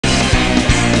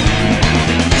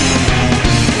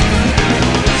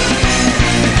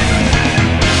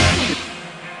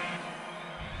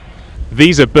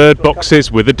These are bird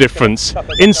boxes with a difference.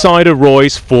 Inside are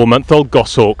Roy's 4-month-old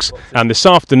goshawks, and this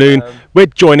afternoon we're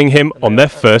joining him on their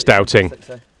first outing.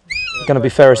 We're going to be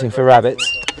ferreting for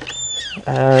rabbits.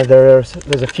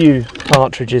 There's a few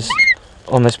partridges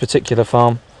on this particular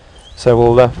farm, so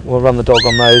we'll run the dog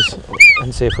on those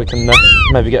and see if we can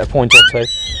maybe get a point or two.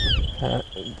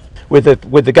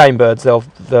 With the game birds,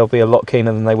 they'll be a lot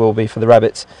keener than they will be for the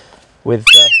rabbits. With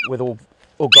all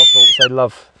goshawks, they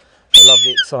love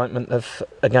the excitement of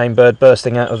a game bird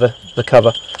bursting out of the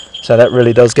cover, so that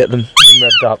really does get them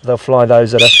revved up. They'll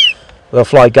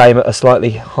fly game at a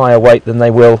slightly higher weight than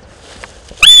they will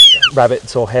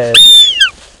rabbits or hares.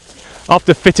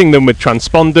 After fitting them with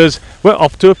transponders, we're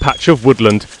off to a patch of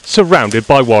woodland surrounded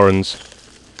by warrens.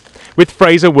 With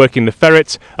Fraser working the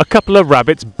ferrets, a couple of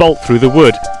rabbits bolt through the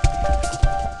wood.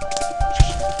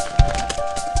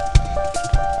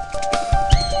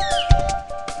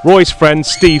 Roy's friend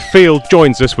Steve Field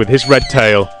joins us with his red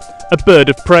tail, a bird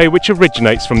of prey which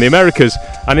originates from the Americas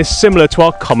and is similar to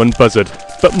our common buzzard,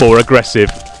 but more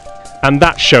aggressive. And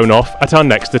that's shown off at our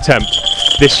next attempt.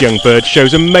 This young bird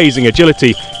shows amazing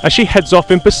agility as she heads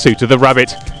off in pursuit of the rabbit.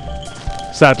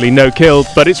 Sadly no kill,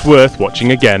 but it's worth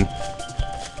watching again.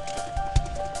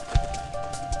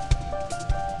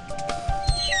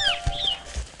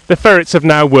 The ferrets have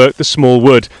now worked the small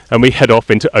wood and we head off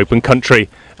into open country,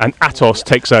 and Atos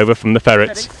takes over from the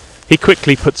ferrets. He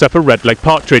quickly puts up a red-leg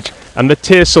partridge and the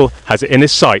tiercel has it in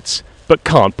his sights but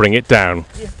can't bring it down.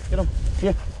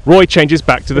 Roy changes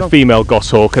back to the female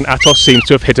goshawk and Atos seems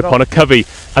to have hit upon a covey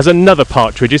as another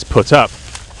partridge is put up.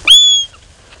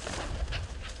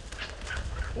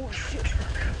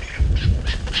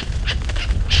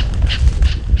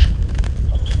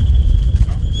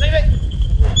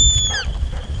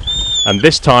 And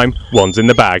this time, one's in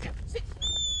the bag.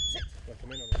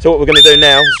 So what we're going to do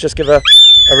now is just give a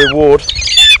reward from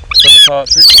the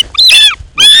partridge.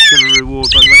 We'll give a reward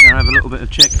by letting her have a little bit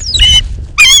of chick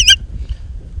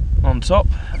on top,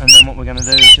 and then what we're going to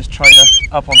do is just trade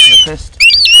her up onto the fist.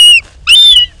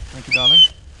 Thank you, darling.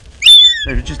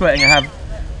 So we're just letting her have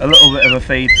a little bit of a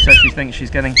feed so she thinks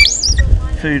she's getting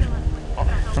food from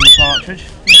the partridge.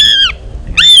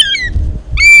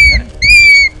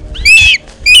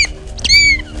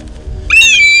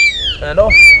 And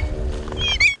off.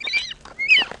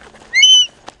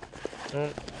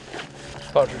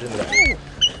 Partridge in the back.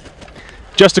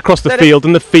 Just across the field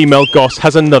and the female goss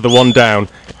has another one down.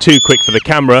 Too quick for the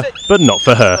camera, but not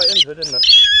for her.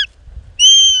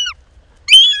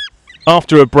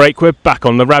 After a break we're back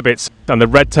on the rabbits and the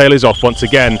red tail is off once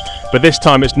again, but this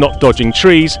time it's not dodging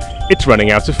trees, it's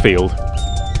running out of field.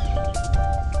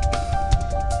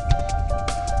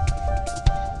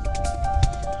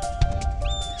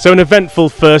 So an eventful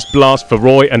first blast for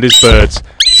Roy and his birds.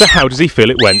 So how does he feel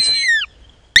it went?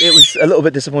 It was a little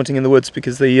bit disappointing in the woods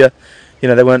because they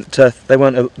weren't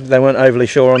overly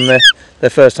sure on their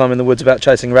first time in the woods about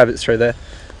chasing rabbits through there.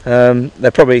 They're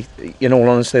probably, in all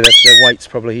honesty, their weight's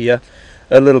probably a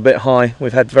little bit high.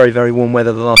 We've had very, very warm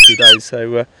weather the last few days,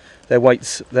 so their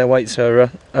weights are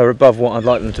above what I'd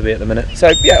like them to be at the minute. So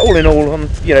yeah, all in all,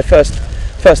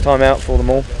 first time out for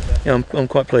them all. Yeah, I'm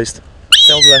quite pleased.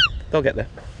 They'll get there.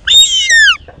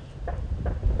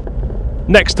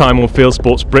 Next time on Field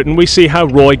Sports Britain we see how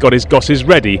Roy got his gosses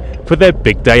ready for their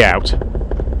big day out.